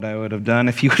I would have done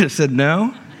if you would have said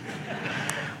no.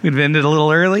 We'd have ended a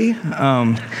little early.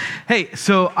 Hey,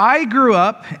 so I grew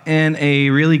up in a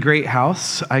really great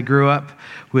house. I grew up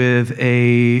with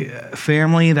a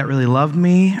family that really loved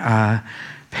me,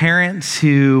 parents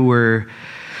who were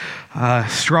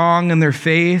strong in their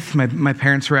faith. My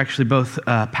parents were actually both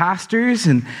pastors,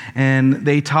 and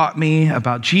they taught me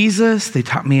about Jesus. They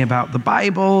taught me about the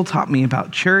Bible, taught me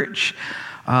about church.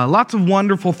 Lots of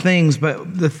wonderful things,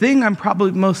 but the thing I'm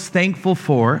probably most thankful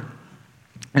for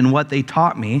and what they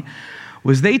taught me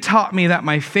was they taught me that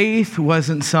my faith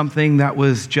wasn't something that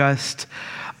was just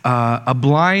a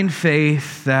blind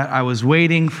faith that I was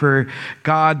waiting for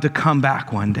God to come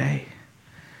back one day.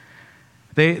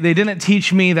 They didn't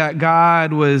teach me that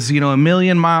God was, a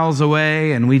million miles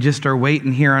away and we just are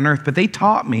waiting here on earth, but they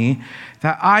taught me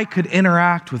that I could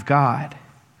interact with God,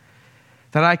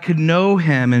 that I could know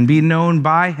him and be known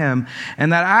by him,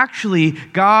 and that actually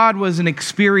God was an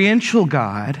experiential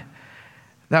God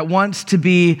that wants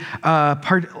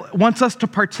us to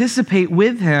participate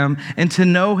with him and to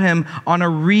know him on a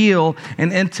real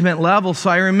and intimate level. So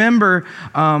I remember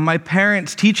my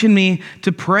parents teaching me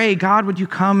to pray, God, would you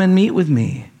come and meet with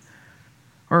me?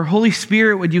 Or Holy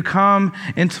Spirit, would you come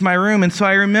into my room? And so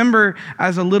I remember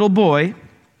as a little boy,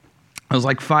 I was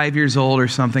like 5 years old or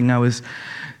something, I was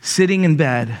sitting in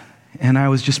bed, and I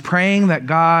was just praying that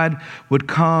God would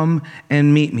come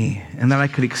and meet me and that I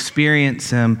could experience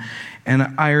him.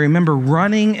 And I remember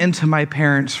running into my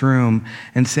parents' room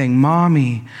and saying,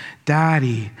 Mommy,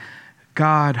 Daddy,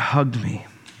 God hugged me.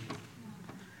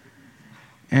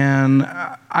 And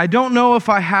I don't know if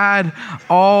I had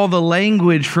all the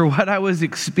language for what I was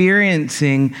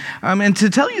experiencing. And to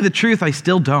tell you the truth, I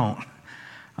still don't.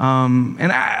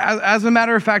 And as a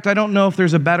matter of fact, I don't know if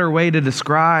there's a better way to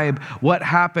describe what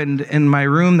happened in my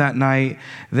room that night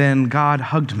than God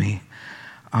hugged me.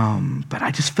 But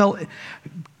I just felt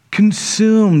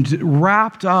consumed,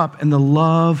 wrapped up in the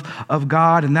love of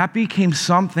God. And that became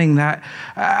something that,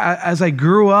 as I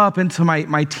grew up into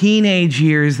my teenage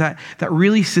years, that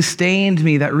really sustained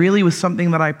me, that really was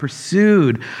something that I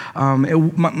pursued.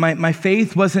 My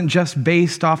faith wasn't just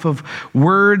based off of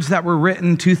words that were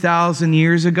written 2,000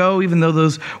 years ago, even though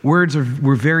those words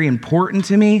were very important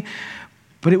to me,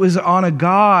 but it was on a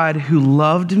God who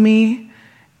loved me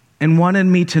and wanted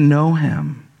me to know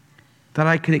him, that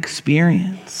I could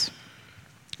experience.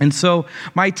 And so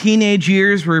my teenage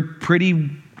years were pretty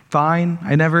fine.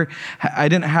 I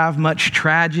didn't have much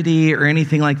tragedy or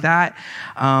anything like that.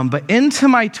 But into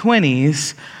my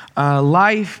 20s,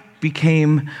 life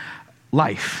became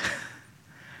life,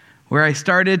 where I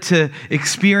started to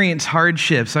experience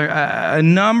hardships. A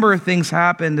number of things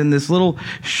happened in this little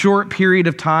short period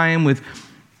of time with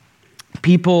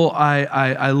people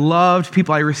I loved,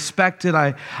 people I respected,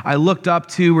 I looked up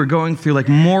to, were going through like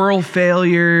moral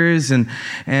failures, and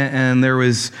there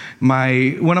was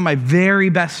one of my very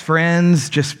best friends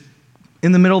just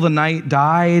in the middle of the night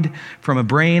died from a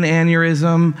brain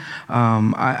aneurysm.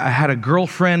 I had a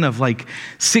girlfriend of like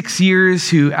 6 years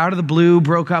who out of the blue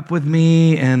broke up with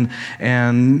me, and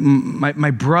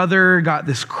my brother got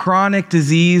this chronic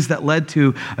disease that led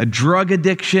to a drug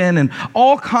addiction, and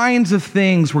all kinds of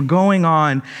things were going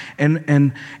on.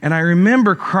 And I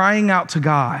remember crying out to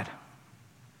God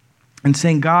and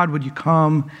saying, God, would you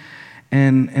come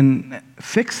and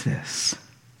fix this?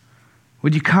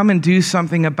 Would you come and do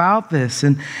something about this?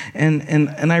 And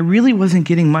I really wasn't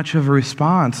getting much of a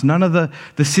response. None of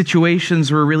the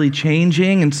situations were really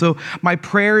changing. And so my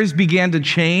prayers began to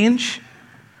change.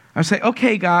 I would say,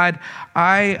 okay, God,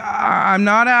 I'm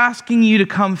not asking you to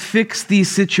come fix these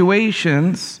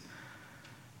situations,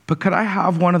 but could I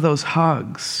have one of those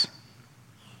hugs?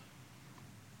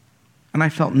 And I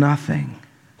felt nothing.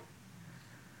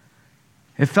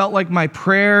 It felt like my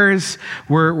prayers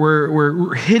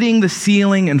were hitting the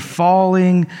ceiling and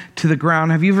falling to the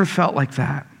ground. Have you ever felt like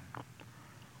that?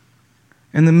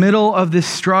 In the middle of this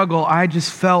struggle, I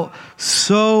just felt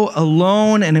so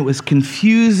alone, and it was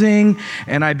confusing,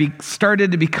 and I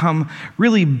started to become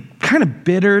really kind of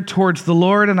bitter towards the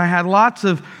Lord, and I had lots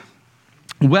of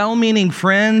well-meaning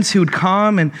friends who would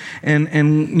come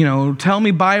and tell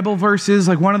me Bible verses.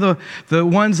 Like one of the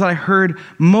ones that I heard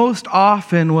most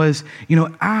often was,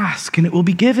 ask and it will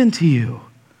be given to you.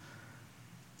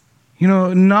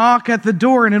 Knock at the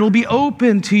door and it'll be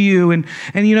open to you. And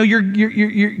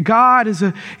your God is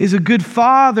a good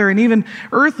father, and even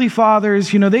earthly fathers,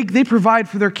 they provide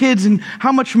for their kids. And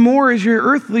how much more is your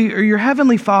earthly or your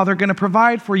heavenly Father going to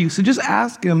provide for you? So just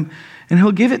ask him and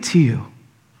he'll give it to you.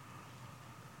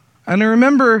 And I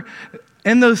remember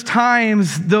in those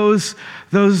times, those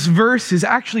verses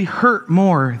actually hurt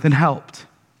more than helped.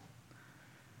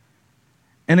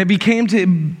 And it became to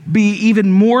be even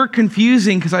more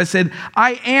confusing because I said,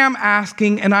 I am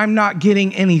asking and I'm not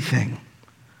getting anything.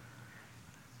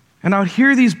 And I would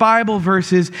hear these Bible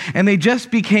verses and they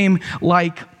just became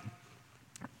like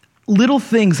little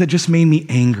things that just made me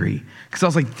angry. Because I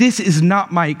was like, this is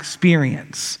not my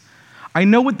experience. I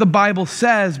know what the Bible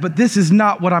says, but this is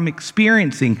not what I'm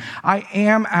experiencing. I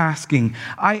am asking,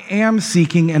 I am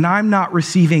seeking, and I'm not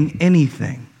receiving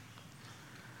anything.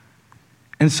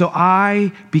 And so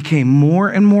I became more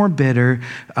and more bitter.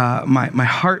 My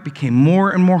heart became more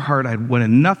and more hard. I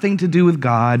wanted nothing to do with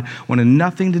God, wanted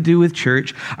nothing to do with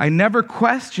church. I never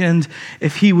questioned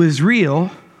if he was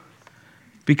real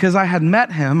because I had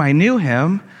met him, I knew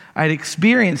him, I'd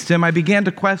experienced him. I began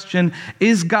to question,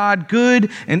 is God good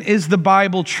and is the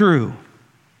Bible true?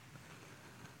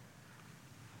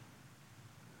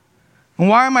 And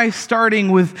why am I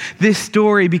starting with this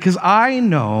story? Because I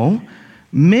know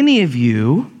many of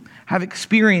you have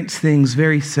experienced things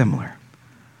very similar.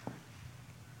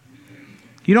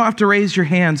 You don't have to raise your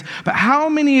hands, but how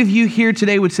many of you here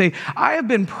today would say, I have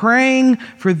been praying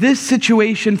for this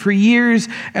situation for years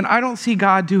and I don't see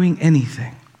God doing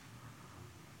anything?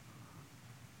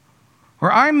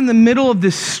 Or I'm in the middle of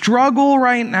this struggle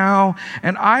right now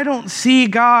and I don't see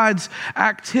God's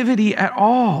activity at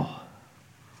all.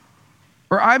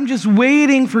 Or I'm just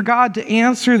waiting for God to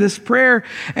answer this prayer.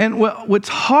 And what's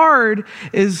hard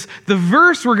is the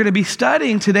verse we're going to be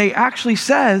studying today actually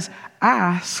says,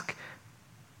 ask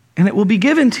and it will be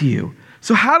given to you.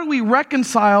 So how do we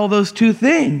reconcile those two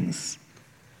things?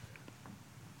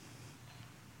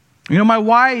 You know, my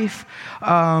wife,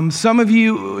 some of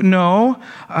you know,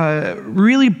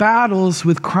 really battles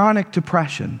with chronic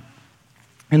depression.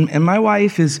 And my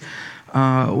wife is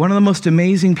one of the most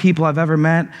amazing people I've ever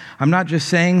met. I'm not just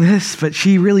saying this, but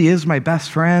she really is my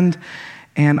best friend.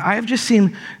 And I've just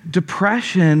seen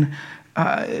depression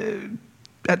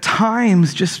at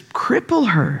times just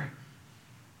cripple her.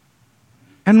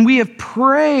 And we have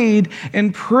prayed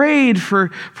and prayed for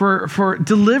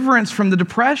deliverance from the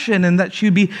depression and that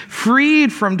she'd be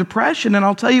freed from depression. And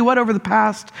I'll tell you what, over the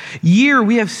past year,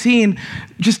 we have seen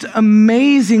just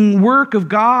amazing work of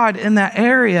God in that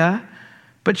area.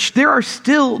 But there are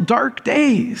still dark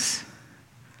days.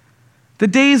 The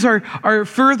days are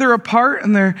further apart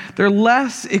and they're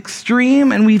less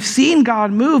extreme, and we've seen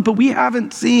God move, but we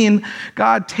haven't seen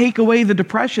God take away the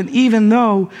depression, even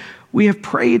though we have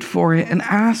prayed for it and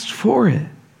asked for it.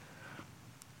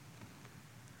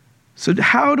 So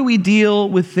how do we deal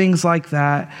with things like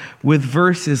that with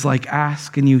verses like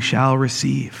ask and you shall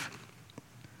receive?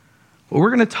 Well, we're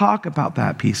going to talk about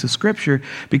that piece of scripture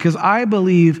because I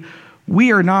believe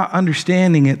we are not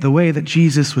understanding it the way that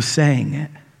Jesus was saying it.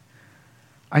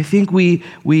 I think we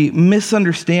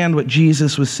misunderstand what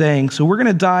Jesus was saying. So we're going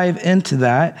to dive into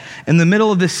that in the middle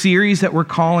of this series that we're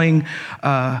calling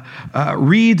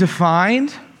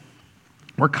Redefined.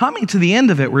 We're coming to the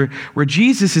end of it where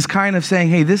Jesus is kind of saying,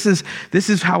 hey, this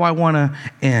is how I want to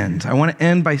end. I want to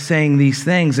end by saying these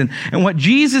things. And what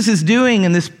Jesus is doing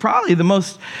in this probably the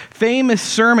most famous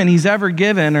sermon he's ever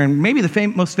given, or maybe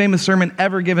the most famous sermon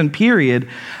ever given, period,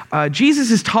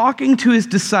 Jesus is talking to his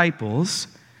disciples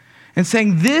and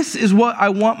saying, this is what I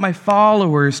want my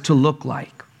followers to look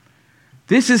like.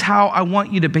 This is how I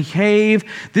want you to behave.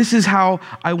 This is how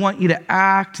I want you to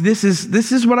act. This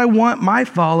is what I want my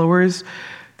followers.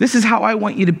 This is how I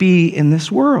want you to be in this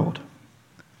world.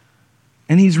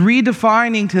 And he's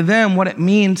redefining to them what it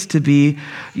means to be,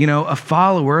 a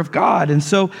follower of God. And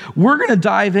so we're going to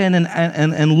dive in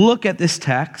and look at this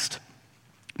text.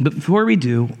 But before we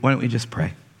do, why don't we just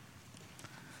pray?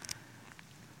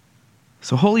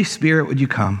 So Holy Spirit, would you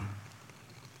come?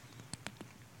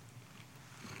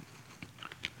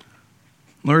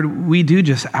 Lord, we do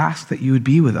just ask that you would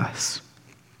be with us.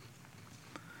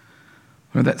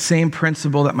 Lord, that same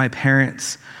principle that my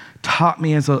parents taught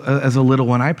me as a little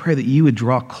one, I pray that you would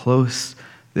draw close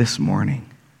this morning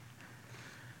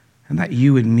and that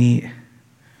you would meet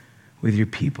with your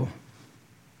people.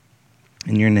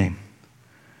 In your name,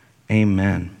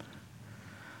 amen.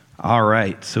 All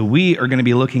right, so we are going to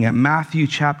be looking at Matthew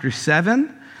chapter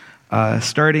 7,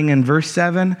 starting in verse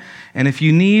 7. And if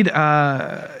you need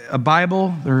a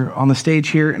Bible, they're on the stage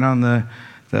here and on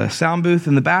the sound booth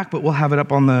in the back, but we'll have it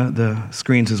up on the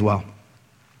screens as well.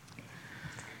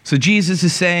 So Jesus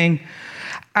is saying,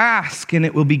 ask and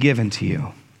it will be given to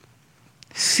you.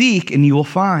 Seek and you will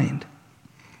find.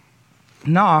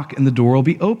 Knock and the door will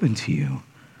be open to you.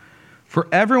 For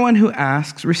everyone who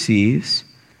asks receives,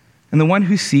 and the one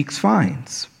who seeks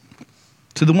finds.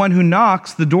 To the one who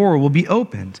knocks, the door will be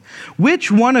opened. Which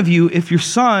one of you, if your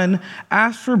son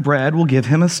asks for bread, will give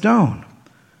him a stone?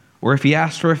 Or if he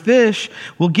asks for a fish,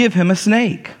 will give him a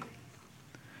snake?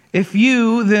 If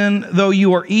you, then, though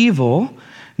you are evil,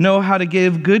 know how to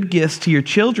give good gifts to your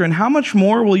children, how much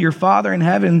more will your Father in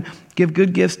heaven give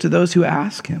good gifts to those who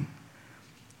ask him?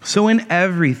 So in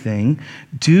everything,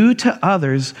 do to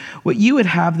others what you would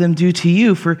have them do to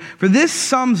you, for this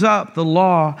sums up the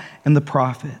law and the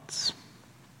prophets.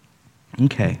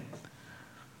 Okay.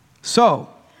 So,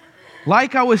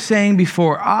 like I was saying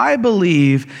before, I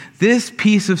believe this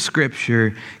piece of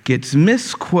scripture gets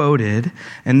misquoted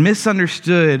and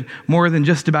misunderstood more than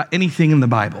just about anything in the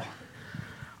Bible.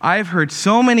 I've heard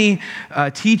so many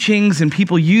teachings and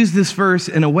people use this verse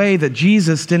in a way that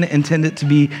Jesus didn't intend it to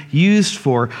be used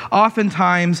for.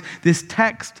 Oftentimes, this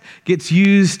text gets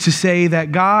used to say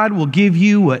that God will give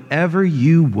you whatever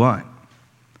you want.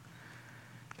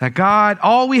 That God,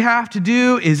 all we have to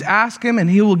do is ask him and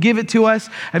he will give it to us.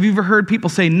 Have you ever heard people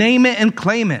say, name it and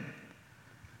claim it?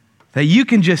 That you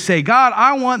can just say, God,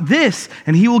 I want this,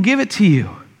 and he will give it to you.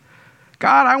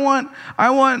 God, I want,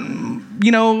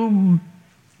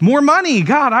 more money.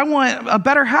 God, I want a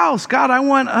better house. God, I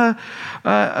want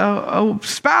a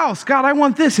spouse. God, I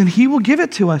want this, and he will give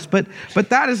it to us. But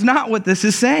that is not what this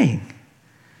is saying.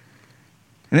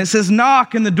 And it says,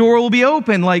 knock and the door will be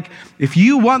open. Like, if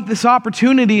you want this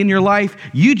opportunity in your life,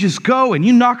 you just go and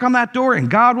you knock on that door and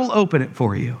God will open it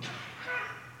for you.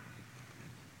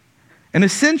 And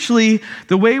essentially,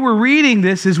 the way we're reading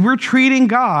this is we're treating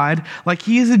God like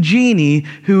he is a genie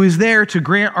who is there to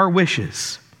grant our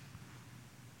wishes.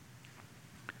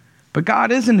 But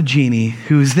God isn't a genie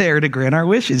who is there to grant our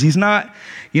wishes. He's not,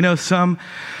 some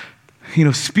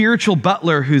spiritual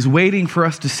butler who's waiting for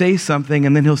us to say something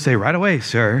and then he'll say, right away,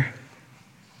 sir.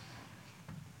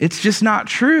 It's just not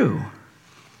true.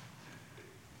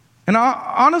 And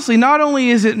honestly, not only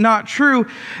is it not true,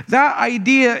 that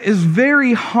idea is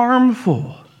very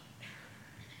harmful.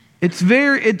 It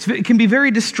can be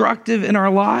very destructive in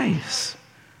our lives.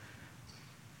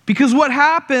 Because what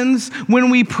happens when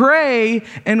we pray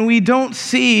and we don't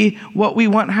see what we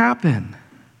want happen?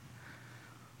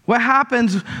 What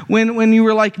happens when you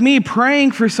were like me,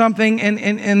 praying for something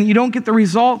and you don't get the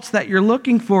results that you're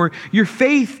looking for? Your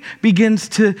faith begins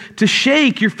to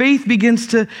shake. Your faith begins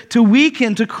to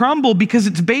weaken, to crumble, because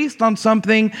it's based on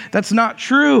something that's not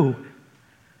true.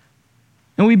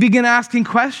 And we begin asking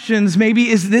questions. Maybe,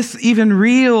 is this even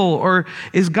real? Or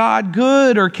is God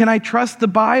good? Or can I trust the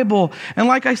Bible? And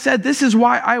like I said, this is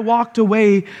why I walked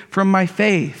away from my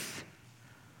faith.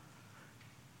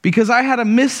 Because I had a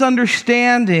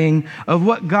misunderstanding of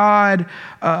what God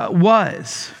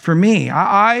was for me.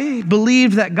 I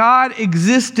believed that God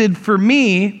existed for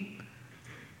me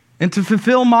and to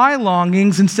fulfill my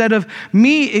longings instead of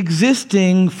me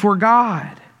existing for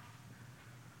God.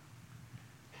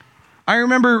 I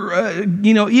remember,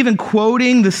 even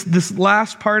quoting this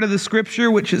last part of the scripture,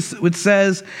 which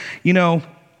says,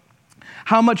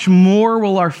 how much more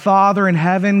will our Father in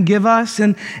heaven give us?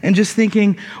 And just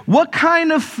thinking, what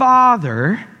kind of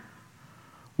father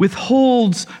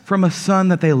withholds from a son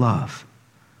that they love?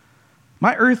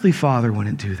 My earthly father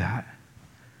wouldn't do that.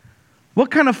 What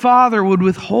kind of father would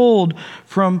withhold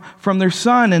from their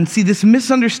son? And see, this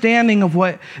misunderstanding of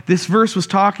what this verse was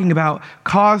talking about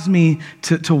caused me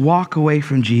to walk away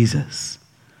from Jesus.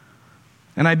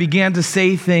 And I began to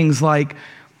say things like,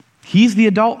 he's the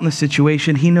adult in the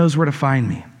situation. He knows where to find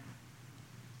me.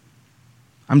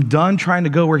 I'm done trying to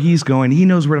go where he's going. He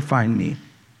knows where to find me.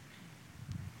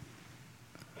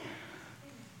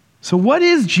 So what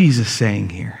is Jesus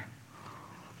saying here?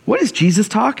 What is Jesus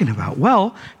talking about?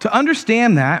 Well, to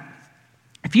understand that,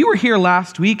 if you were here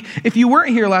last week, if you weren't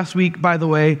here last week, by the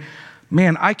way,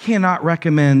 man, I cannot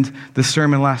recommend the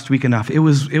sermon last week enough. It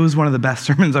was one of the best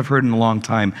sermons I've heard in a long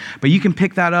time. But you can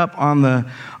pick that up on the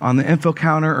info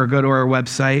counter or go to our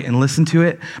website and listen to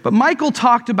it. But Michael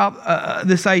talked about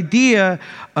this idea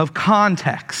of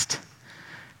context.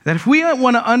 That if we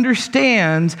want to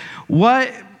understand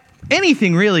what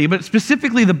anything really, but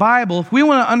specifically the Bible, if we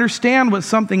want to understand what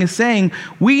something is saying,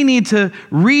 we need to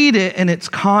read it in its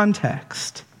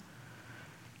context.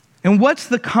 And what's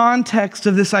the context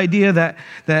of this idea that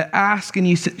ask and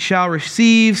you shall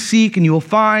receive, seek and you will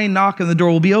find, knock and the door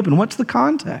will be open? What's the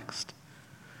context?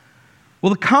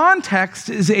 Well, the context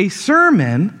is a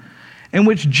sermon in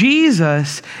which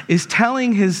Jesus is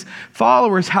telling his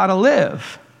followers how to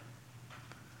live.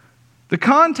 The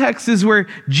context is where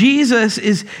Jesus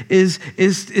is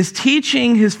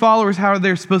teaching his followers how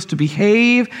they're supposed to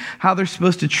behave, how they're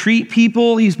supposed to treat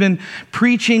people. He's been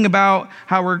preaching about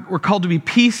how we're called to be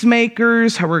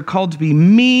peacemakers, how we're called to be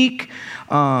meek.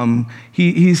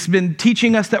 He's been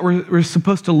teaching us that we're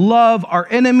supposed to love our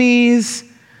enemies.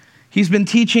 He's been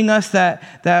teaching us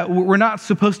that we're not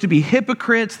supposed to be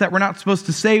hypocrites, that we're not supposed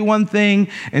to say one thing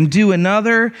and do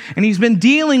another. And he's been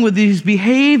dealing with these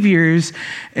behaviors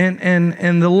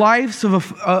and the lives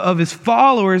of his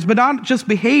followers, but not just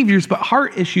behaviors, but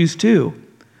heart issues too.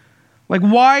 Like,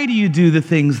 why do you do the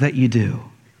things that you do?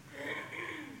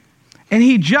 And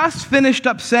he just finished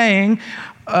up saying,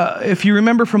 if you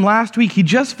remember from last week, he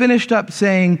just finished up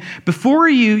saying, before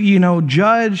you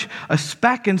judge a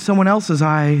speck in someone else's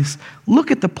eyes,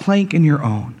 look at the plank in your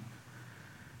own.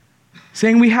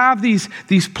 Saying we have these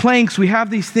planks, we have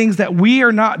these things that we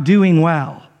are not doing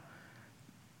well.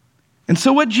 And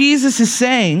so what Jesus is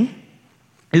saying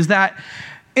is that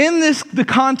in the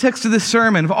context of this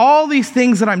sermon, of all these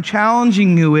things that I'm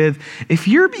challenging you with, if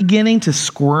you're beginning to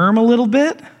squirm a little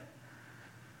bit,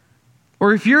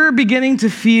 or if you're beginning to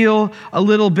feel a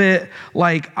little bit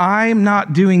like I'm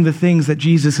not doing the things that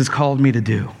Jesus has called me to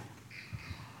do,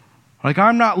 like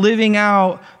I'm not living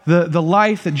out the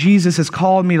life that Jesus has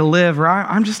called me to live, or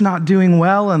I'm just not doing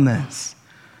well in this.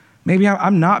 Maybe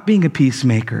I'm not being a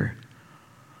peacemaker.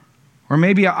 Or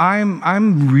maybe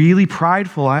I'm really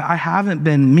prideful. I haven't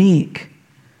been meek.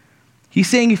 He's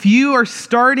saying if you are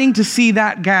starting to see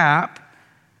that gap,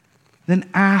 then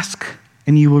ask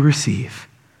and you will receive.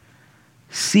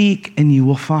 Seek and you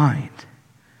will find.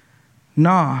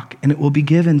 Knock and it will be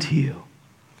given to you.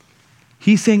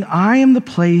 He's saying, I am the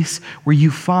place where you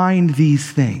find these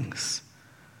things.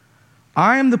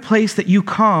 I am the place that you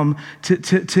come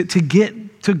to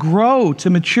get to grow, to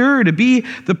mature, to be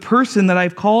the person that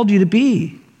I've called you to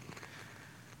be.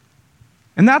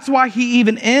 And that's why he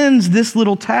even ends this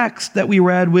little text that we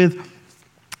read with,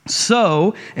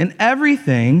 so in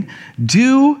everything,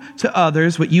 do to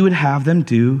others what you would have them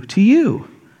do to you.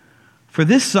 For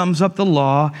this sums up the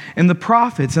law and the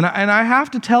prophets. And I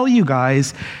have to tell you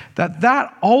guys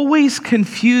that always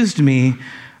confused me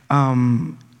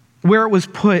where it was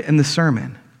put in the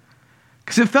sermon.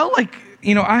 Because it felt like,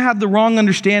 I had the wrong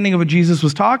understanding of what Jesus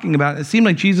was talking about. It seemed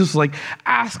like Jesus was like,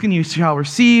 ask and you shall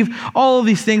receive, all of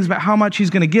these things about how much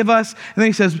he's going to give us. And then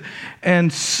he says,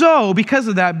 and so because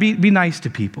of that, be nice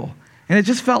to people. And it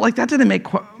just felt like that didn't make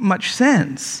much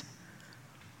sense.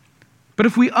 But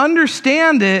if we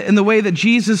understand it in the way that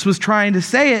Jesus was trying to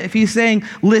say it, if he's saying,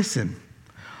 listen,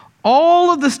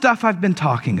 all of the stuff I've been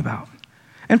talking about,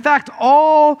 in fact,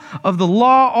 all of the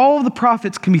law, all of the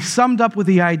prophets can be summed up with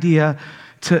the idea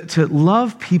to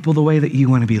love people the way that you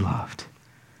want to be loved,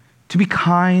 to be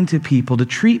kind to people, to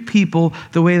treat people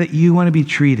the way that you want to be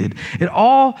treated. It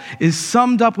all is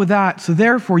summed up with that. So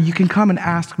therefore, you can come and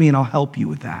ask me and I'll help you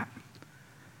with that.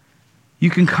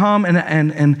 You can come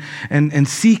and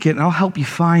seek it and I'll help you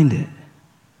find it.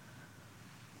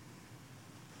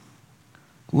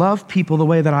 Love people the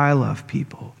way that I love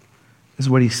people is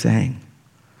what he's saying.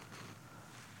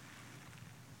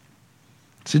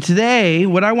 So today,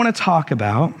 what I want to talk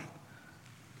about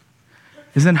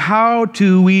is then how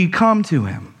do we come to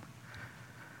him?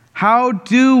 How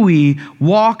do we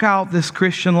walk out this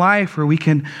Christian life where we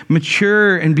can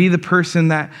mature and be the person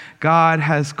that God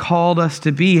has called us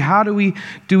to be? How do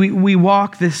we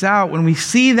walk this out when we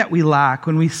see that we lack,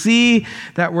 when we see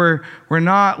that we're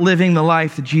not living the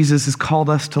life that Jesus has called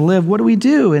us to live? What do we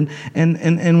do? And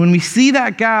when we see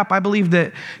that gap, I believe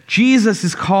that Jesus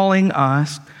is calling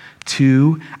us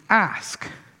to ask.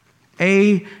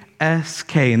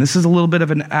 A-S-K. And this is a little bit of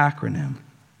an acronym.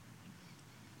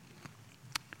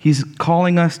 He's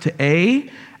calling us to A,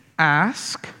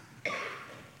 ask,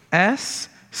 S,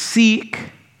 seek,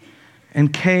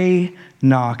 and K,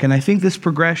 knock. And I think this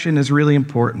progression is really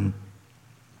important.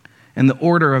 And the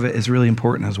order of it is really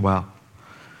important as well.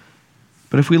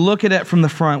 But if we look at it from the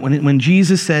front, when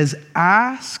Jesus says,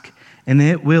 ask, and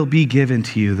it will be given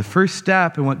to you. The first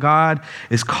step in what God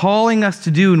is calling us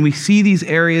to do when we see these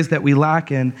areas that we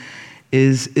lack in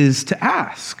is to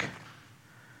ask.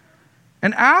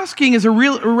 And asking is a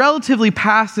relatively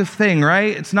passive thing,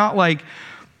 right? It's not like,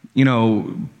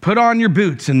 put on your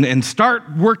boots and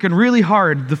start working really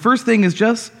hard. The first thing is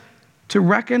just to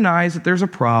recognize that there's a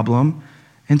problem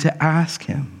and to ask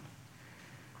him.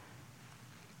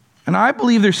 And I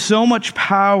believe there's so much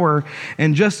power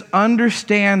in just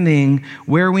understanding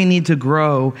where we need to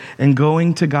grow and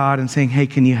going to God and saying, hey,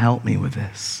 can you help me with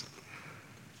this?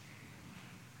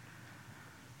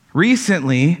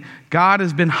 Recently, God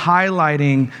has been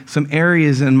highlighting some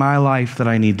areas in my life that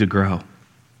I need to grow.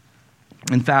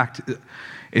 In fact,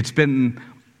 it's been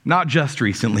not just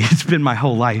recently, it's been my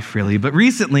whole life really, but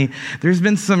recently there's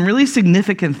been some really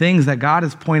significant things that God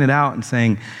has pointed out and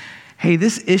saying, hey,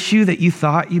 this issue that you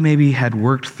thought you maybe had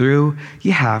worked through,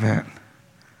 you haven't.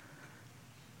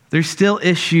 There's still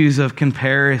issues of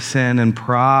comparison and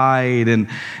pride and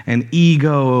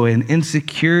ego and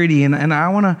insecurity. And I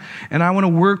want to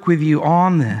work with you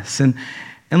on this. And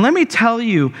let me tell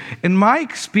you, in my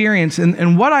experience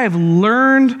and what I've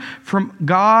learned from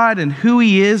God and who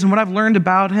he is and what I've learned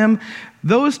about him,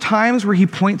 those times where he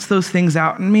points those things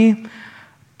out in me,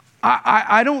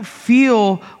 I don't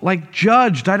feel like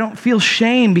judged. I don't feel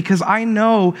shame because I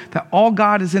know that all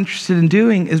God is interested in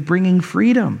doing is bringing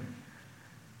freedom.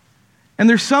 And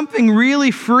there's something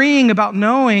really freeing about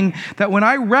knowing that when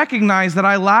I recognize that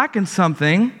I lack in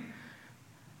something,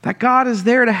 that God is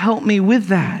there to help me with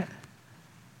that.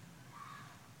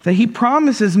 That he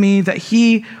promises me that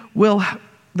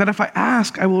that if I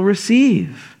ask, I will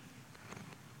receive.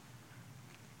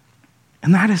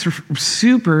 And that is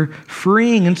super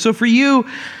freeing. And so for you,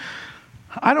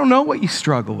 I don't know what you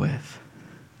struggle with,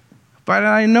 but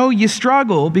I know you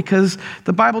struggle because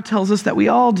the Bible tells us that we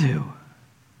all do.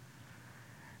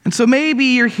 And so maybe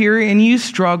you're here and you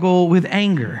struggle with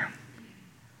anger.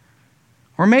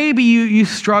 Or maybe you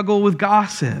struggle with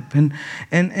gossip. And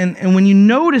when you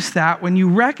notice that, when you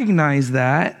recognize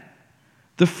that,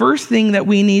 the first thing that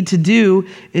we need to do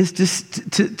is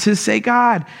to say,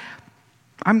 God,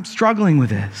 I'm struggling with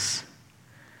this.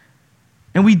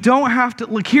 And we don't have to,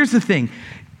 look, here's the thing.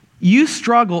 You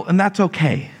struggle, and that's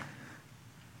okay.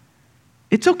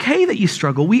 It's okay that you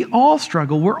struggle. We all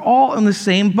struggle. We're all in the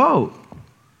same boat.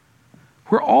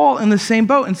 We're all in the same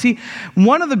boat. And see,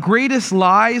 one of the greatest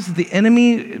lies that the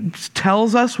enemy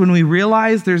tells us when we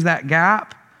realize there's that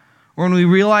gap, or when we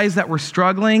realize that we're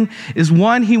struggling, is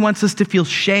one, he wants us to feel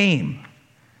shame.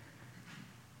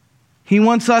 He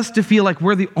wants us to feel like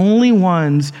we're the only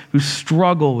ones who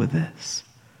struggle with this.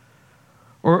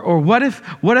 Or what if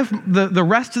the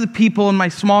rest of the people in my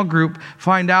small group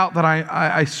find out that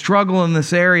I struggle in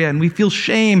this area, and we feel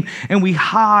shame and we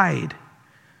hide.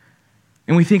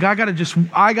 And we think, I got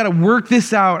to work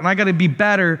this out, and I got to be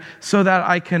better so that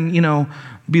I can,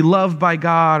 be loved by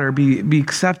God or be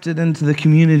accepted into the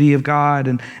community of God.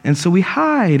 And so we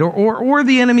hide. Or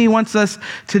the enemy wants us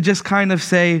to just kind of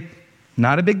say,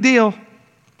 not a big deal.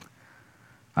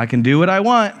 I can do what I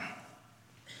want.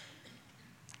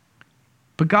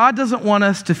 But God doesn't want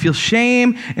us to feel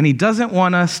shame, and he doesn't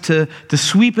want us to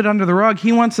sweep it under the rug.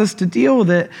 He wants us to deal with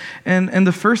it. And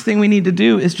the first thing we need to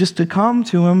do is just to come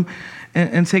to him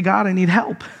and say, God, I need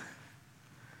help.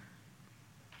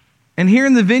 And here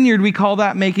in the Vineyard, we call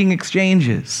that making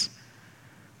exchanges.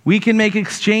 We can make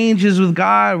exchanges with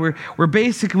God where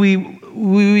basically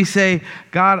we say,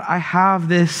 God, I have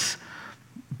this,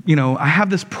 I have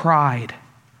this pride.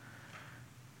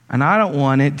 And I don't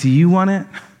want it. Do you want it?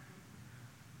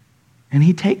 And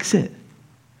he takes it.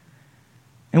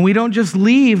 And we don't just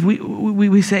leave.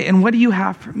 We say, and what do you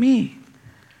have for me?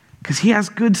 Because he has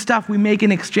good stuff. We make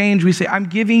an exchange. We say, I'm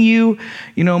giving you,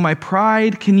 my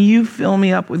pride. Can you fill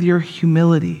me up with your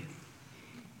humility?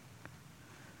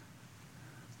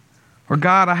 Or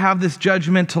God, I have this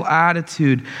judgmental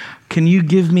attitude. Can you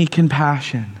give me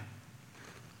compassion?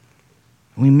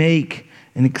 We make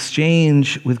an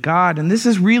exchange with God. And this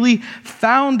is really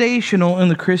foundational in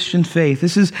the Christian faith.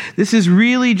 This is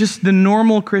really just the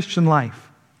normal Christian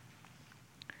life.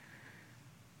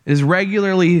 Is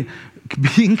regularly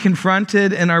being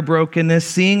confronted in our brokenness,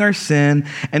 seeing our sin,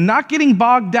 and not getting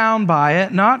bogged down by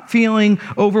it, not feeling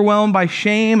overwhelmed by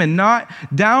shame and not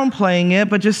downplaying it,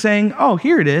 but just saying, oh,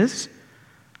 here it is.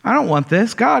 I don't want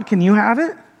this. God, can you have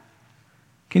it?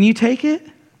 Can you take it?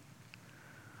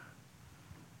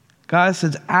 God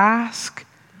says, ask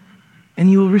and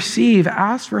you will receive.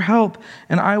 Ask for help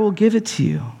and I will give it to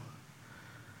you.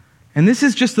 And this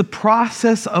is just the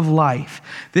process of life.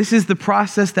 This is the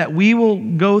process that we will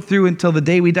go through until the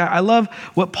day we die. I love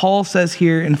what Paul says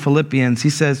here in Philippians. He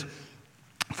says,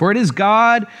 for it is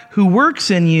God who works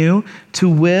in you to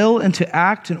will and to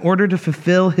act in order to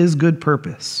fulfill his good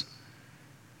purpose.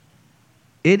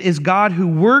 It is God who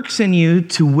works in you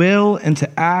to will and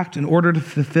to act in order to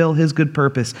fulfill his good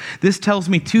purpose. This tells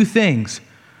me two things.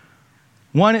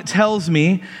 One, it tells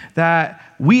me that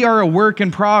we are a work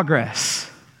in progress.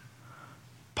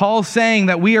 Paul's saying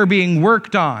that we are being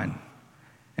worked on,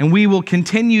 and we will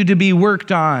continue to be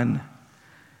worked on.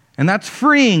 And that's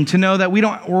freeing to know that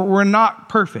we're not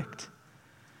perfect.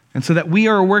 And so that we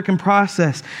are a work in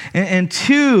process. And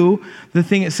two, the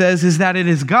thing it says is that it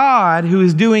is God who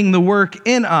is doing the work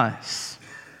in us.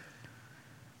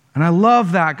 And I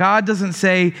love that. God doesn't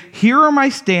say, here are my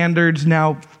standards,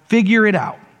 now figure it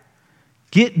out.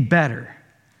 Get better.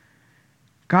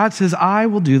 God says, I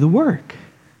will do the work.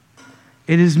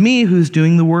 It is me who's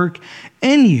doing the work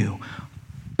in you.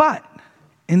 But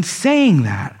in saying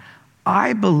that,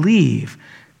 I believe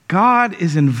God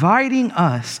is inviting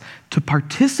us to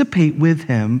participate with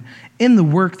him in the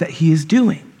work that he is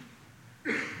doing.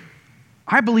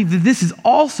 I believe that this is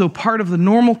also part of the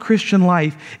normal Christian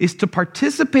life, is to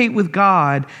participate with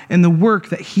God in the work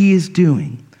that he is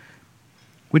doing.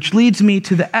 Which leads me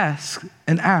to the S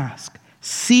and ask.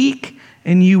 Seek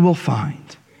and you will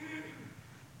find.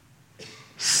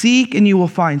 Seek and you will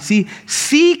find. See,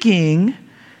 seeking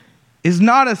is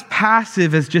not as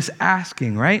passive as just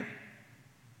asking, right?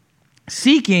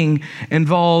 Seeking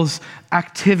involves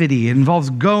activity, it involves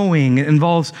going, it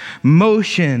involves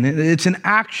motion. It's an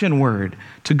action word,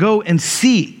 to go and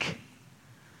seek.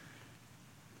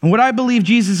 And what I believe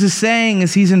Jesus is saying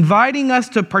is he's inviting us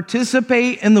to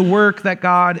participate in the work that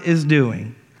God is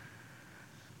doing.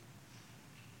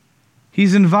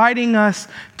 He's inviting us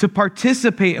to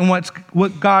participate in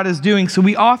what God is doing. So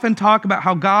we often talk about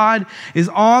how God is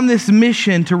on this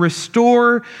mission to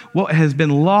restore what has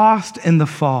been lost in the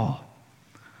fall.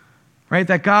 Right?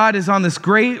 That God is on this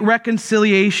great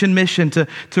reconciliation mission to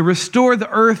restore the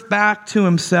earth back to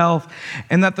himself.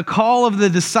 And that the call of the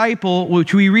disciple,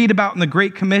 which we read about in the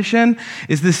Great Commission,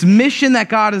 is this mission that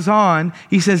God is on.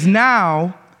 He says,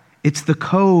 now it's the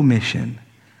co-mission.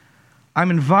 I'm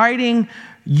inviting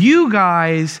you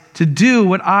guys to do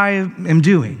what I am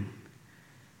doing.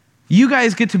 You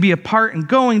guys get to be a part in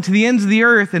going to the ends of the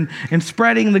earth and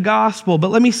spreading the gospel.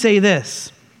 But let me say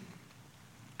this.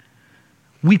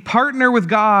 We partner with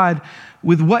God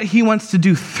with what he wants to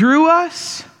do through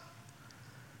us,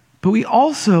 but we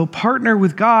also partner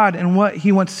with God in what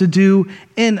he wants to do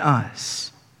in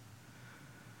us.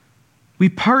 We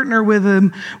partner with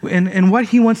him in what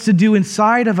he wants to do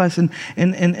inside of us and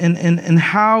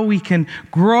how we can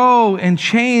grow and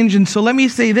change. And so let me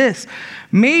say this.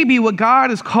 Maybe what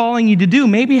God is calling you to do,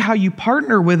 maybe how you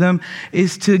partner with him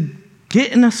is to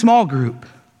get in a small group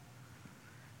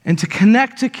and to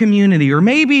connect to community. Or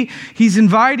maybe he's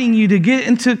inviting you to get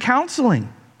into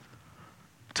counseling,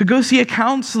 to go see a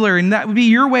counselor, and that would be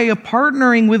your way of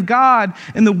partnering with God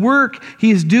in the work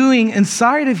he is doing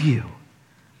inside of you.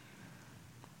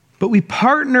 But we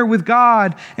partner with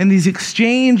God in these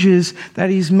exchanges that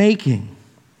he's making.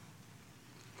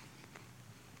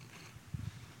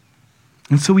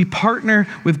 And so we partner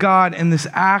with God in this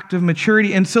act of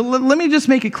maturity. And so let me just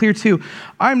make it clear too.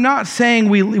 I'm not saying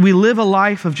we live a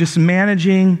life of just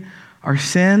managing our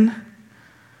sin.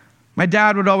 My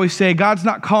dad would always say, God's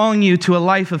not calling you to a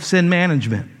life of sin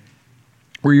management,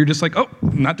 where you're just like, oh,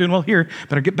 I'm not doing well here,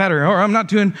 better get better, or I'm not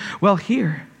doing well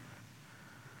here.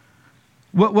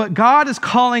 What God is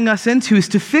calling us into is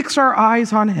to fix our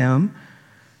eyes on him,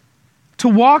 to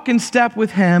walk in step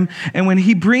with him. And when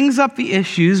he brings up the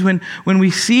issues, when we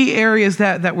see areas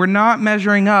that we're not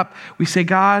measuring up, we say,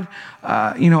 God,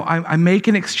 I make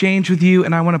an exchange with you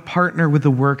and I want to partner with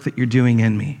the work that you're doing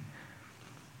in me.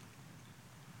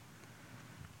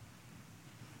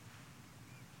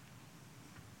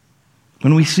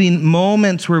 When we see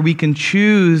moments where we can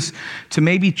choose to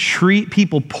maybe treat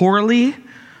people poorly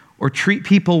or treat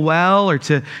people well, or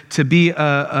to be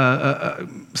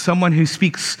someone who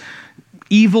speaks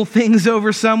evil things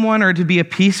over someone, or to be a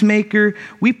peacemaker,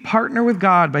 we partner with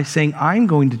God by saying, I'm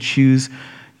going to choose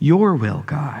your will,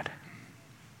 God.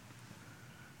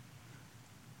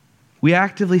 We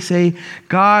actively say,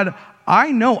 God,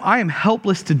 I know I am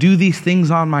helpless to do these things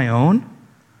on my own,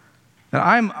 that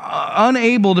I'm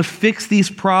unable to fix these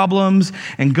problems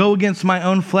and go against my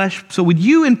own flesh. So would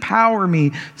you empower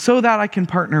me so that I can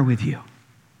partner with you?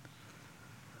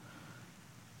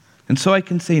 And so I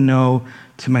can say no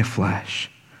to my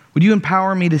flesh. Would you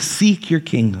empower me to seek your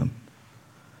kingdom?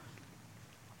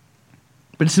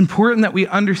 But it's important that we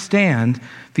understand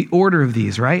the order of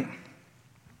these, right?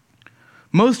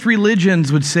 Most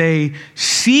religions would say,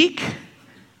 seek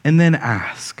and then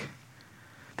ask.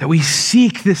 That we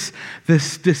seek this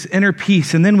inner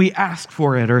peace and then we ask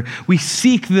for it, or we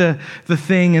seek the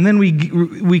thing and then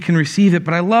we can receive it.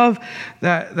 But I love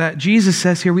that Jesus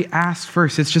says here, we ask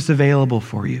first. It's just available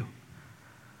for you.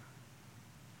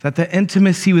 That the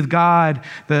intimacy with God,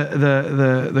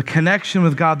 the connection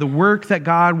with God, the work that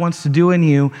God wants to do in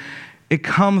you, it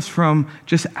comes from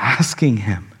just asking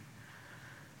him.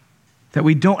 That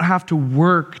we don't have to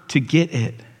work to get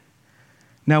it.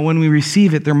 Now, when we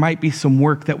receive it, there might be some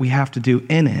work that we have to do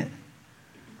in it.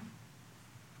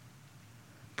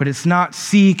 But it's not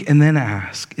seek and then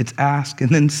ask. It's ask and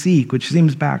then seek, which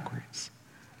seems backwards.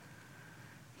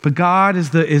 But God is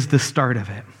the start of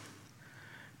it.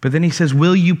 But then he says,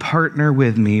 will you partner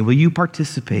with me? Will you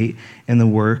participate in the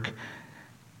work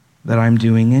that I'm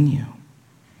doing in you?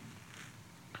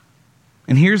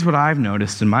 And here's what I've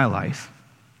noticed in my life.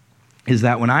 is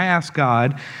that when I ask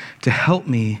God to help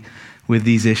me with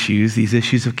these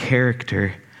issues of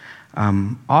character,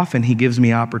 often he gives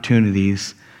me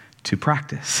opportunities to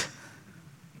practice.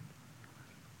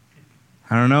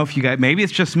 I don't know if you guys, maybe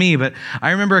it's just me, but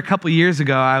I remember a couple years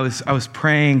ago, I was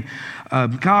praying,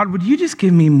 God, would you just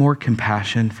give me more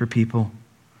compassion for people?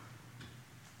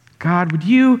 God, would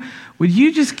you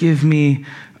just give me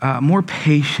more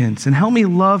patience and help me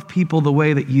love people the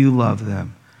way that you love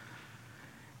them?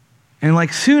 And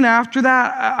like soon after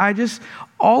that,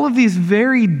 all of these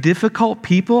very difficult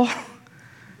people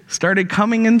started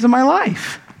coming into my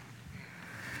life.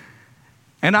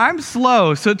 And I'm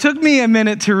slow, so it took me a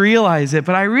minute to realize it,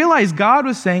 but I realized God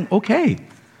was saying, okay,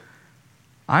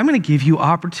 I'm going to give you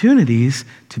opportunities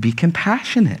to be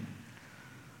compassionate.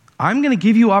 I'm going to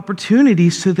give you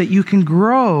opportunities so that you can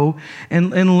grow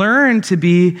and learn to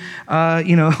be,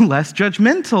 less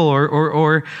judgmental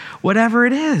or whatever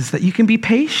it is, that you can be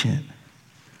patient.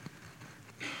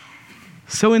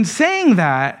 So in saying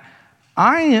that,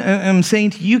 I am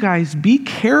saying to you guys, be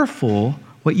careful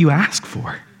what you ask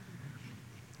for.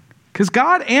 Because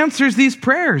God answers these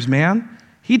prayers, man.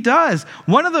 He does.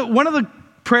 One of the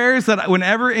prayers that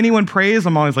whenever anyone prays,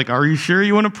 I'm always like, are you sure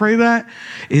you want to pray that?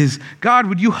 Is, God,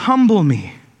 would you humble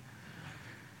me?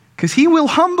 Because he will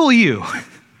humble you.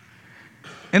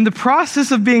 And the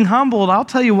process of being humbled, I'll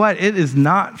tell you what, it is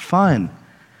not fun,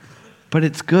 but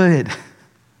it's good.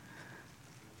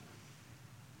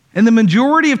 And the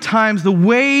majority of times, the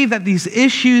way that these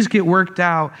issues get worked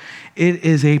out, it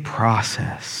is a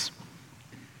process.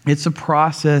 It's a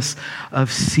process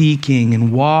of seeking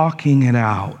and walking it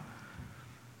out.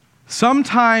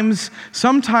 Sometimes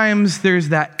there's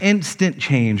that instant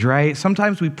change, right?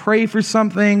 Sometimes we pray for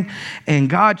something and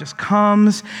God just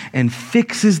comes and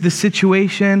fixes the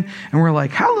situation and we're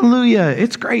like, hallelujah,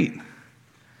 it's great.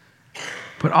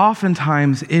 But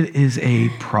oftentimes it is a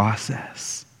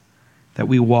process that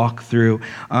we walk through.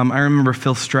 I remember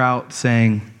Phil Strout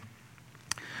saying,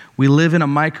 we live in a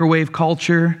microwave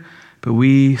culture, but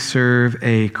we serve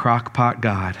a crock-pot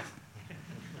God.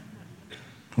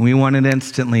 We want it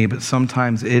instantly, but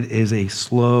sometimes it is a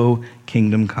slow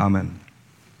kingdom coming.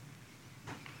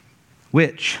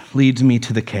 Which leads me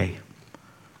to the K.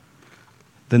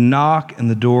 The knock and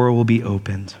the door will be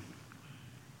opened.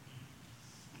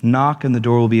 Knock and the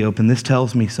door will be opened. This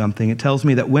tells me something. It tells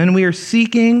me that when we are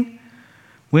seeking,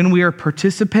 when we are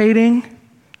participating,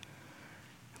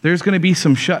 there's going to be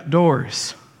some shut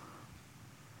doors.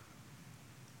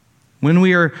 When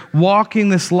we are walking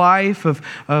this life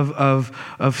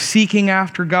of seeking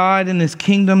after God in his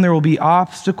kingdom, there will be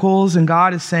obstacles. And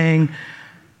God is saying,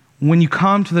 when you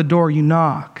come to the door, you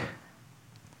knock.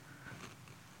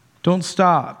 Don't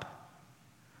stop.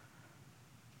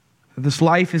 This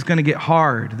life is going to get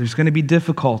hard. There's going to be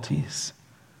difficulties.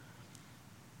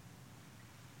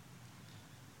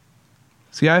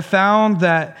 See, I found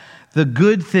that the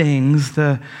good things,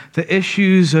 the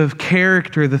issues of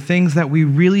character, the things that we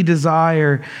really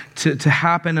desire to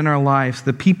happen in our lives,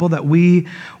 the people that we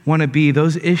want to be,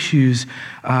 those issues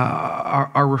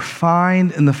are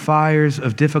refined in the fires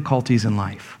of difficulties in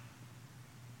life.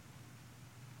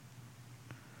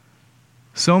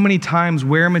 So many times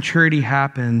where maturity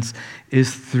happens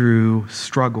is through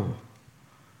struggle,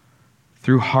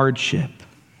 through hardship,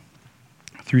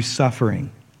 through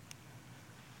suffering.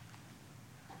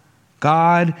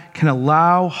 God can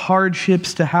allow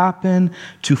hardships to happen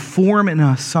to form in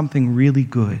us something really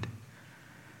good.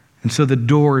 And so the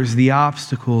doors, the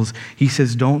obstacles, he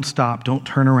says, don't stop, don't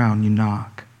turn around, you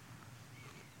knock.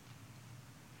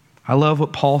 I love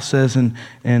what Paul says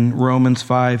in Romans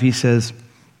 5. He says,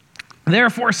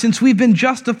 therefore, since we've been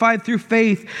justified through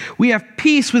faith, we have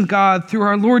peace with God through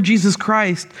our Lord Jesus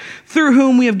Christ, through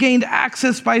whom we have gained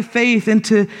access by faith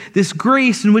into this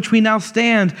grace in which we now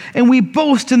stand, and we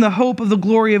boast in the hope of the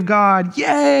glory of God.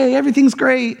 Yay, everything's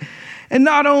great. And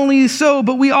not only so,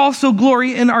 but we also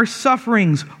glory in our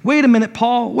sufferings. Wait a minute,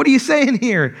 Paul, what are you saying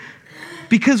here?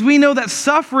 Because we know that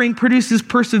suffering produces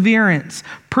perseverance,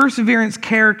 perseverance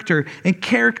character, and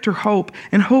character hope,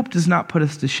 and hope does not put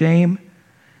us to shame.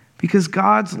 Because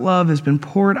God's love has been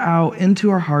poured out into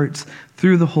our hearts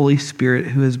through the Holy Spirit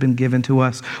who has been given to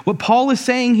us. What Paul is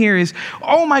saying here is,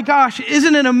 oh my gosh,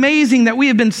 isn't it amazing that we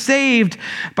have been saved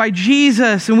by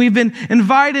Jesus and we've been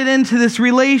invited into this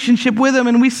relationship with him,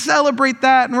 and we celebrate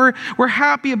that and we're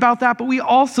happy about that, but we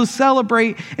also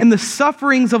celebrate in the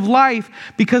sufferings of life,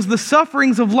 because the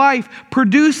sufferings of life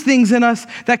produce things in us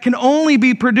that can only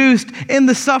be produced in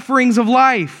the sufferings of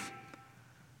life.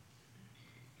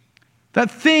 That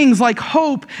things like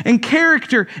hope and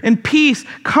character and peace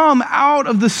come out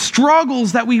of the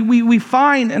struggles that we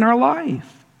find in our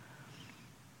life.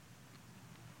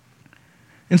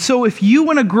 And so if you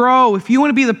want to grow, if you want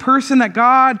to be the person that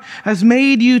God has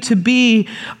made you to be,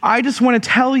 I just want to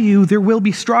tell you there will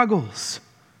be struggles.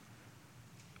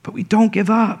 But we don't give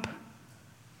up.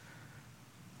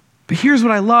 But here's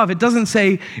what I love. It doesn't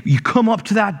say you come up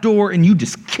to that door and you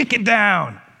just kick it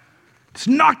down. Just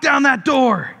knock down that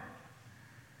door.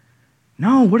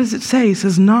 No, what does it say? It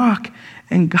says knock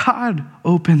and God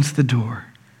opens the door.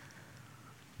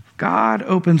 God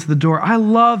opens the door. I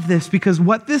love this because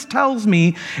what this tells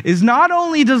me is not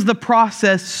only does the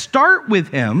process start with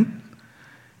him,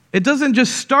 it doesn't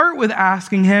just start with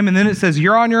asking him and then it says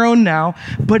you're on your own now,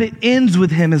 but it ends with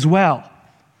him as well.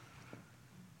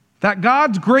 That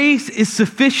God's grace is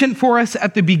sufficient for us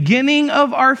at the beginning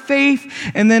of our faith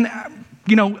and then,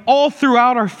 all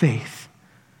throughout our faith.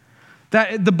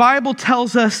 That the Bible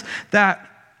tells us that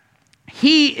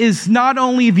he is not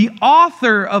only the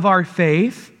author of our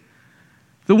faith,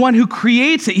 the one who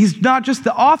creates it. He's not just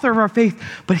the author of our faith,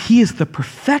 but he is the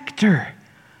perfecter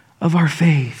of our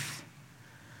faith.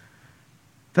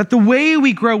 That the way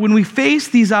we grow when we face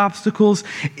these obstacles,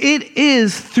 it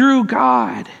is through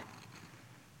God.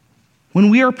 When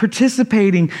we are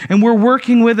participating and we're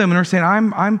working with him and we're saying,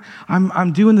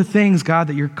 I'm doing the things, God,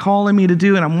 that you're calling me to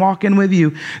do and I'm walking with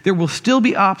you, there will still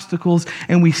be obstacles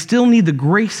and we still need the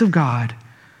grace of God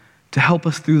to help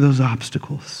us through those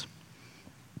obstacles.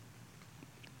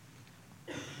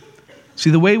 See,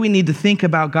 the way we need to think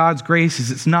about God's grace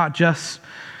is it's not just,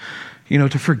 to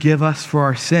forgive us for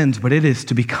our sins, but it is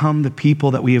to become the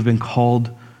people that we have been called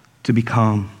to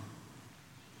become.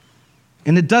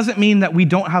 And it doesn't mean that we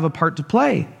don't have a part to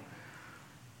play.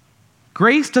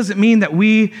 Grace doesn't mean that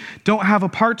we don't have a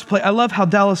part to play. I love how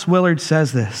Dallas Willard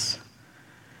says this.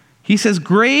 He says,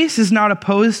 grace is not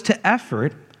opposed to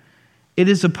effort, it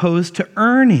is opposed to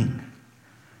earning.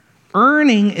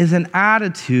 Earning is an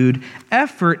attitude,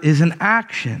 effort is an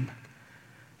action.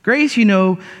 Grace,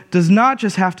 does not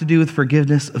just have to do with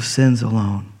forgiveness of sins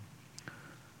alone.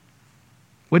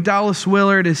 What Dallas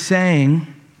Willard is saying,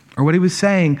 or what he was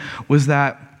saying, was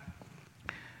that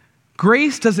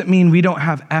grace doesn't mean we don't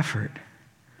have effort.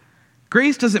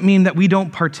 Grace doesn't mean that we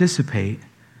don't participate.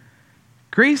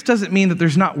 Grace doesn't mean that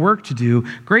there's not work to do.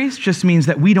 Grace just means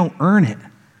that we don't earn it.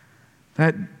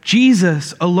 That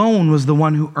Jesus alone was the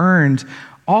one who earned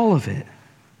all of it.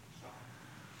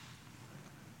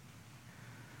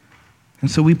 And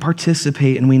so we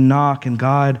participate and we knock and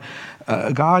God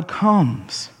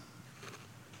comes.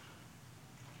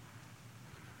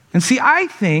 And see, I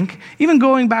think, even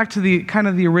going back to the kind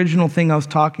of the original thing I was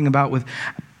talking about with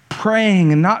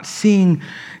praying and not seeing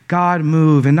God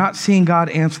move and not seeing God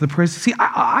answer the prayers. See,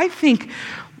 I think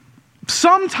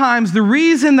sometimes the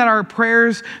reason that our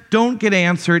prayers don't get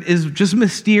answered is just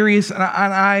mysterious. And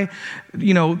that's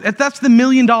the $1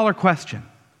 million question.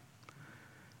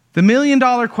 The $1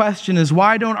 million question is,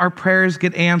 why don't our prayers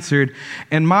get answered?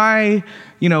 And my,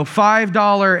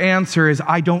 $5 answer is,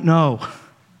 I don't know.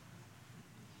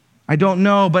 I don't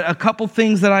know, but a couple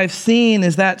things that I've seen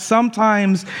is that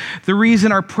sometimes the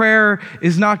reason our prayer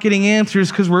is not getting answered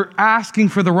is because we're asking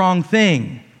for the wrong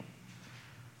thing.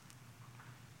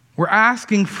 We're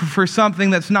asking for something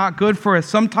that's not good for us.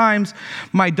 Sometimes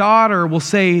my daughter will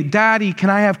say, Daddy, can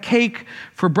I have cake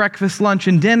for breakfast, lunch,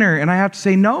 and dinner? And I have to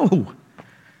say, no.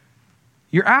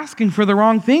 You're asking for the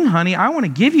wrong thing, honey. I want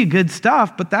to give you good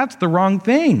stuff, but that's the wrong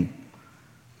thing.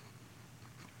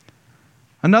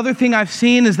 Another thing I've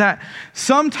seen is that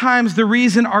sometimes the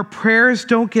reason our prayers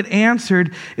don't get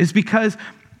answered is because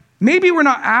maybe we're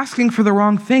not asking for the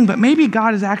wrong thing, but maybe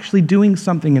God is actually doing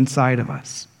something inside of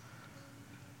us.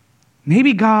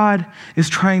 Maybe God is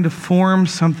trying to form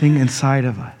something inside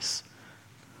of us.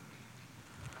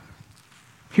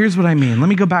 Here's what I mean. Let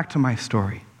me go back to my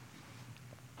story.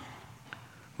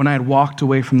 When I had walked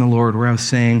away from the Lord, where I was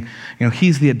saying,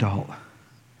 he's the adult.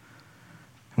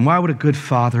 And why would a good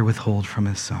father withhold from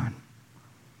his son?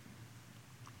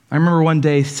 I remember one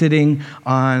day sitting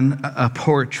on a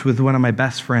porch with one of my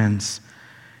best friends,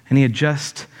 and he had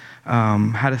just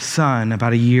had a son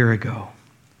about a year ago.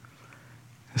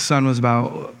 His son was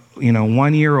about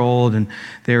 1 year old, and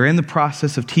they were in the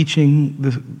process of teaching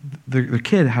the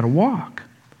kid how to walk.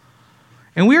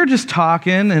 And we were just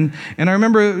talking, and I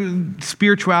remember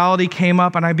spirituality came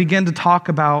up, and I began to talk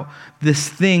about this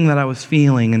thing that I was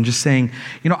feeling and just saying,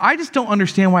 I just don't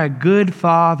understand why a good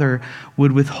father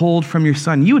would withhold from your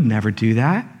son. You would never do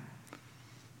that.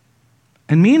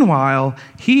 And meanwhile,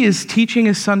 he is teaching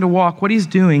his son to walk. What he's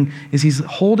doing is he's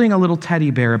holding a little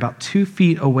teddy bear about 2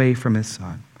 feet away from his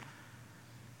son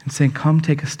and saying, come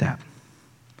take a step.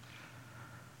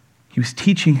 He was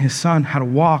teaching his son how to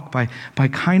walk by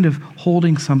kind of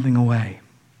holding something away.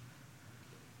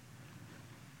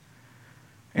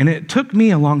 And it took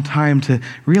me a long time to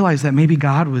realize that maybe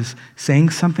God was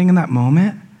saying something in that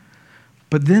moment.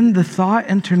 But then the thought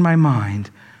entered my mind,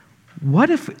 what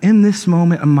if in this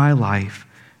moment of my life,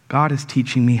 God is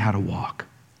teaching me how to walk?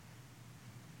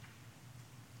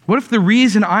 What if the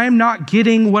reason I'm not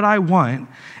getting what I want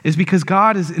is because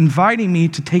God is inviting me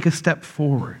to take a step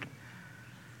forward?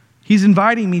 He's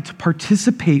inviting me to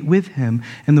participate with him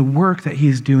in the work that he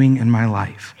is doing in my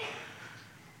life.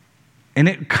 And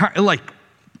it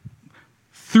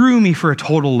threw me for a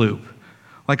total loop.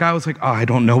 I was like, oh, I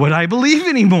don't know what I believe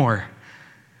anymore.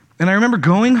 And I remember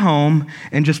going home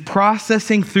and just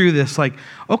processing through this,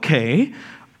 okay,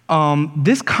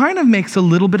 this kind of makes a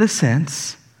little bit of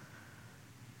sense.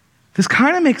 This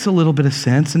kind of makes a little bit of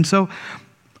sense. And so,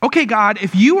 okay, God,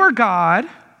 if you are God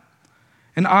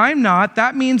and I'm not,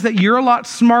 that means that you're a lot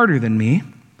smarter than me.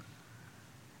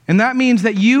 And that means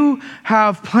that you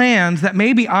have plans that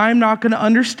maybe I'm not going to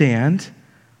understand.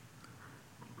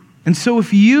 And so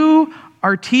if you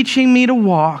are teaching me to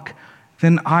walk,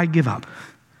 then I give up.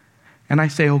 And I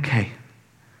say, okay.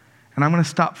 And I'm going to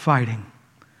stop fighting.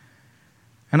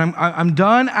 And I'm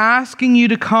done asking you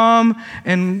to come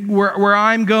and where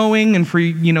I'm going and for,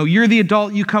 you're the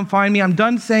adult, you come find me. I'm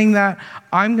done saying that.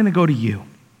 I'm going to go to you.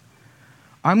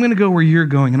 I'm going to go where you're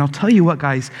going. And I'll tell you what,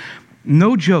 guys,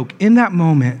 no joke, in that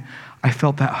moment, I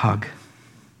felt that hug.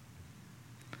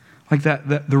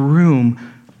 The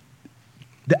room,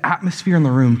 the atmosphere in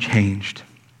the room changed.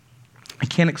 I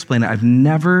can't explain it. I've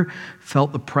never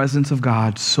felt the presence of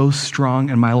God so strong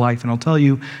in my life. And I'll tell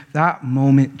you, that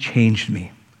moment changed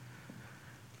me.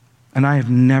 And I have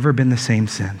never been the same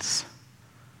since.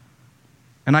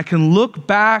 And I can look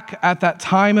back at that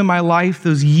time in my life,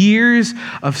 those years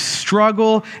of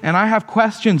struggle, and I have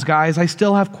questions, guys. I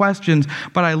still have questions,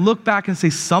 but I look back and say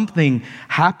something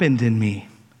happened in me.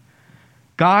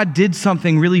 God did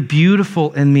something really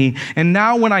beautiful in me. And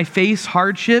now when I face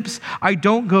hardships, I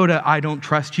don't go to, I don't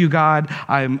trust you, God.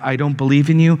 I don't believe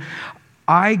in you.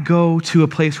 I go to a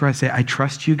place where I say, I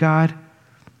trust you, God,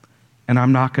 and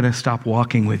I'm not going to stop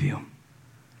walking with you.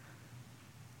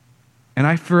 And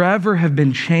I forever have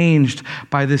been changed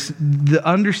by the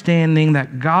understanding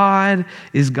that God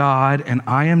is God and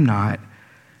I am not,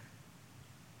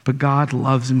 but God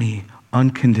loves me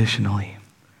unconditionally.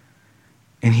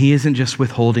 And he isn't just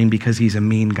withholding because he's a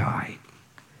mean guy.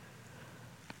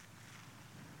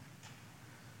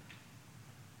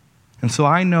 And so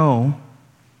I know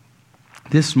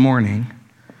this morning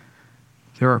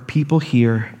there are people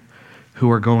here who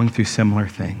are going through similar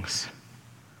things.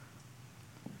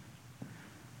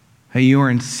 That you are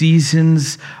in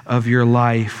seasons of your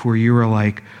life where you are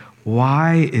like,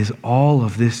 why is all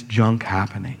of this junk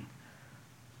happening?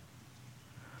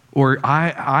 Or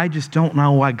I just don't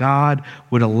know why God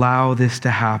would allow this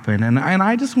to happen. And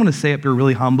I just want to say up here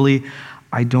really humbly,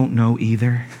 I don't know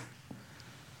either.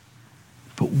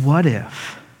 But what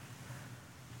if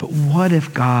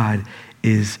God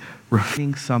is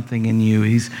refining something in you?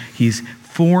 He's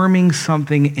forming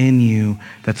something in you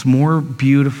that's more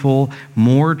beautiful,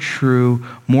 more true,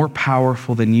 more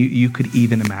powerful than you could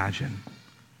even imagine.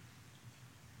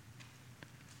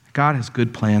 God has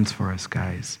good plans for us,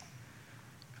 guys.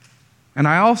 And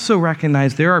I also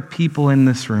recognize there are people in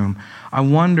this room. I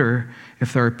wonder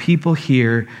if there are people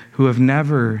here who have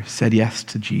never said yes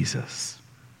to Jesus.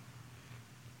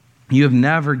 You have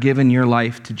never given your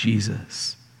life to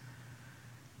Jesus.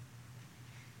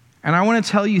 And I want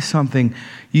to tell you something.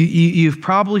 You've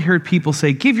probably heard people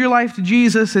say, give your life to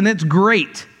Jesus and it's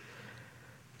great.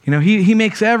 He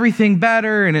makes everything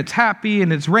better and it's happy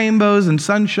and it's rainbows and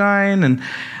sunshine and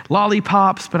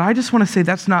lollipops. But I just want to say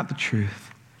that's not the truth.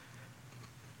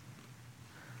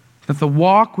 That the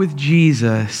walk with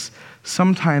Jesus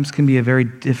sometimes can be a very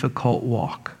difficult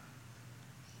walk.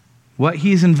 What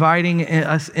he's inviting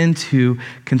us into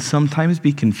can sometimes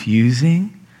be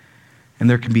confusing and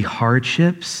there can be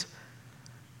hardships.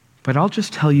 But I'll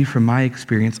just tell you from my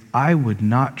experience, I would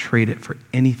not trade it for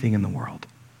anything in the world.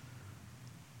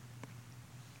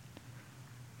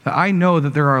 That I know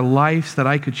that there are lives that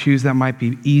I could choose that might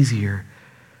be easier,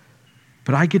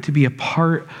 but I get to be a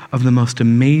part of the most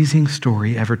amazing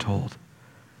story ever told.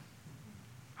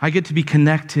 I get to be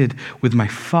connected with my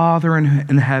Father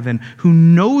in heaven who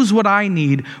knows what I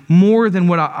need more than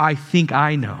what I think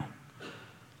I know.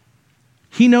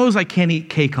 He knows I can't eat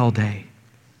cake all day.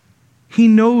 He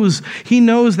knows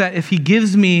that if he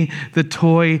gives me the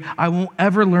toy, I won't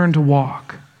ever learn to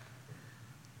walk.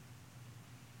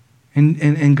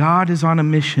 And God is on a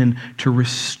mission to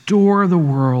restore the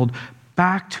world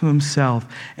back to himself,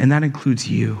 and that includes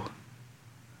you.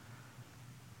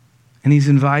 And he's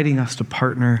inviting us to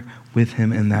partner with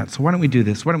him in that. So why don't we do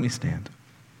this? Why don't we stand?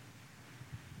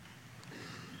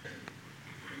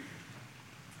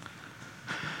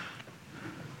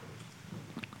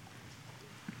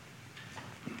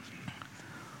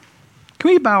 Can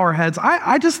we bow our heads?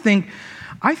 I think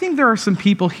there are some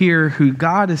people here who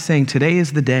God is saying, today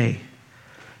is the day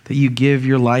that you give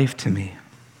your life to me.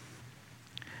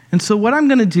 And so what I'm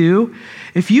going to do,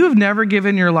 if you have never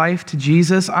given your life to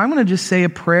Jesus, I'm going to just say a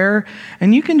prayer,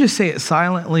 and you can just say it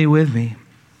silently with me.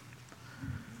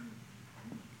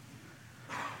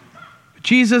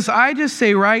 Jesus, I just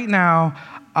say right now,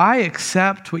 I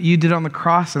accept what you did on the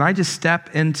cross, and I just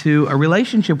step into a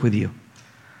relationship with you.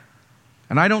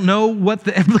 And I don't know what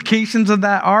the implications of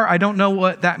that are. I don't know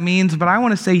what that means, but I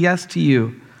want to say yes to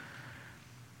you.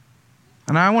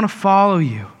 And I want to follow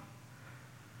you.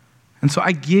 And so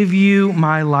I give you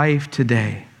my life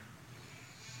today.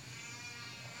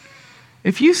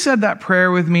 If you said that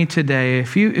prayer with me today,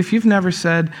 if you've never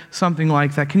said something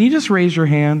like that, can you just raise your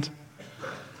hand?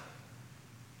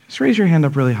 Just raise your hand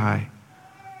up really high,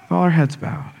 with all our heads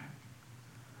bowed.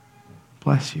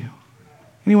 Bless you.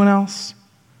 Anyone else?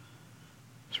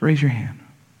 Just raise your hand.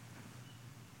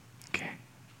 Okay.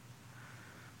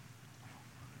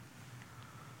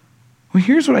 Well,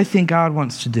 here's what I think God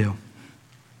wants to do.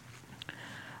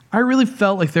 I really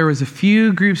felt like there was a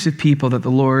few groups of people that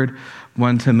the Lord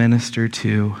wanted to minister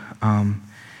to. And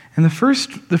the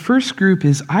first group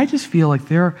is, I just feel like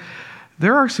there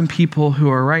are some people who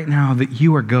are right now that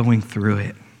you are going through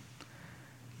it.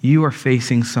 You are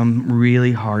facing some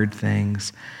really hard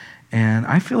things. And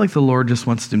I feel like the Lord just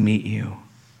wants to meet you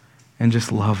and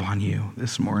just love on you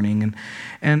this morning.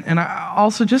 And I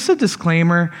also, just a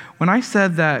disclaimer, when I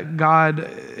said that God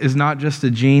is not just a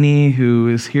genie who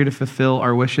is here to fulfill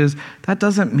our wishes, that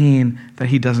doesn't mean that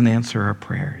he doesn't answer our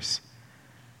prayers.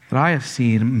 But I have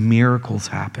seen miracles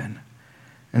happen.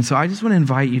 And so I just want to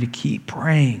invite you to keep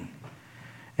praying.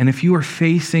 And if you are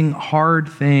facing hard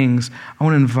things, I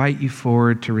want to invite you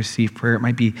forward to receive prayer. It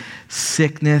might be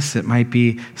sickness. It might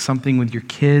be something with your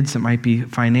kids. It might be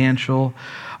financial.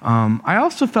 I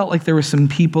also felt like there were some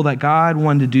people that God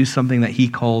wanted to do something that he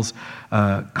calls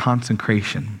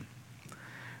consecration,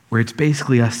 where it's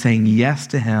basically us saying yes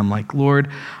to him, like, Lord,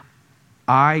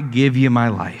 I give you my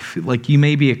life. Like, you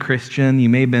may be a Christian, you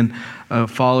may have been a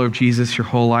follower of Jesus your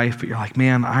whole life, but you're like,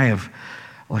 man, I've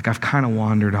kind of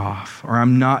wandered off, or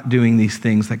I'm not doing these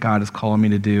things that God is calling me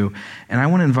to do. And I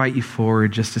want to invite you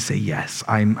forward just to say, yes,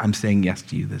 I'm saying yes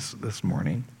to you this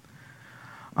morning.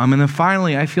 And then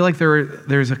finally, I feel like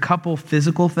there's a couple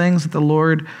physical things that the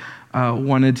Lord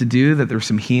wanted to do, that there's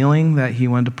some healing that he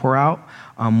wanted to pour out.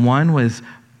 One was,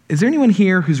 is there anyone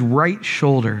here whose right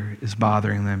shoulder is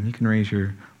bothering them? You can raise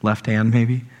your left hand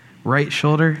maybe. Right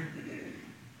shoulder?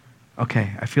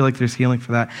 Okay, I feel like there's healing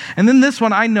for that. And then this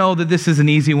one, I know that this is an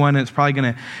easy one, and it's probably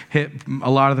going to hit a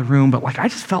lot of the room, but I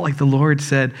just felt like the Lord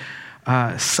said,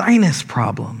 sinus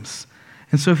problems.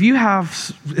 And so if you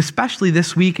have, especially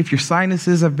this week, if your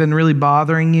sinuses have been really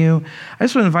bothering you, I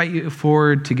just want to invite you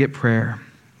forward to get prayer.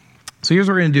 So here's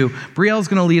what we're going to do. Brielle's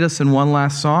going to lead us in one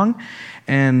last song,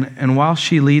 and while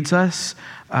she leads us,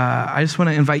 I just want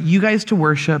to invite you guys to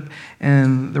worship,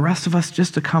 and the rest of us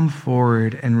just to come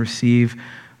forward and receive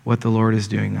what the Lord is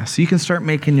doing us. So you can start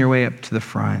making your way up to the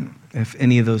front if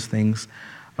any of those things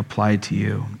apply to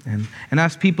you. And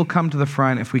as people come to the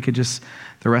front, if we could just,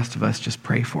 the rest of us, just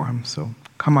pray for them. So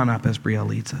come on up as Brielle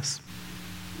leads us.